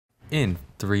In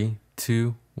 3,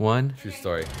 2, 1. True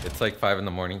story. It's like 5 in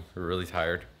the morning. We're really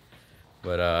tired.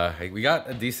 But we got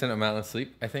a decent amount of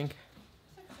sleep, I think.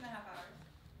 6.5 hours.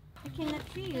 I cannot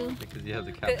see you. Because you have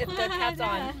the cap If the cat's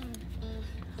on.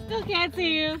 Still can't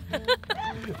see you.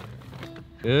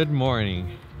 Good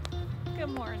morning. Good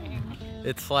morning.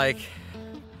 It's like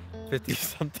 50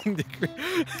 something degrees.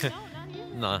 No, not here.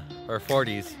 Nah, or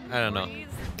 40s. I don't know. 40s.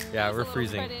 Yeah, we're Little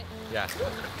freezing. credit. Yeah.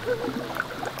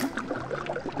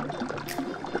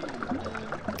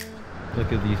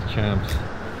 Look at these champs.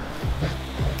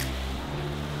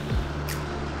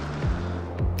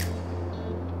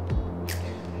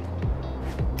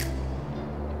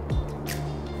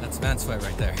 That's man sweat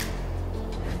right there.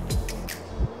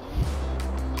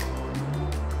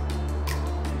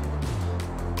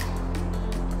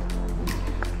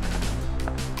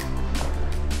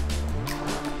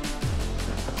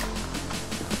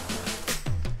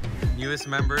 Newest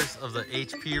members of the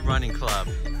HP Running Club.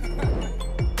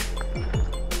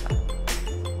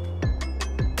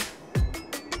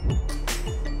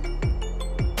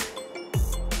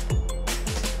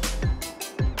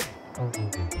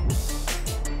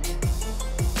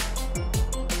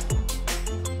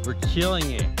 We're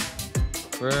killing it.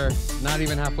 We're not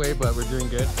even halfway, but we're doing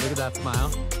good. Look at that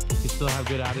smile. We still have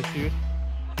good attitude.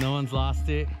 No one's lost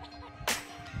it.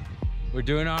 We're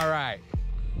doing all right.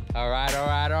 All right, all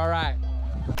right, all right.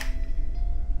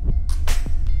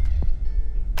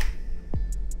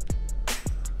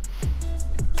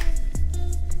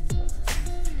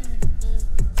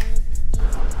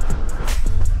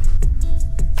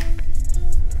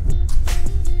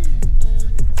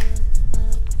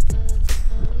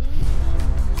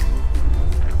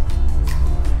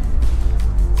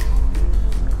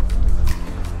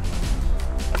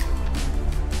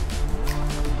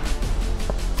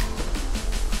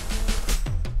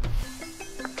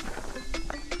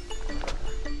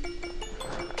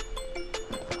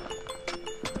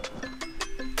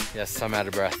 Yes, I'm out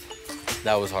of breath.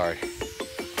 That was hard.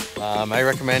 I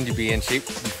recommend you be in shape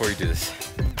before you do this.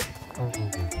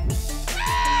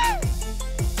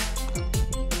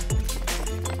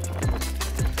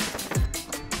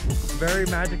 Very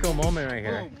magical moment right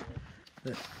here.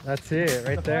 That's it,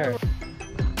 right there.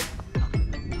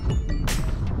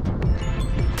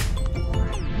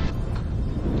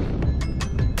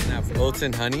 And have oats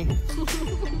and honey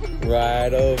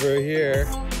right over here.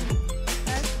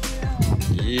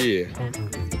 Yeah.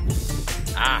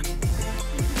 Ah.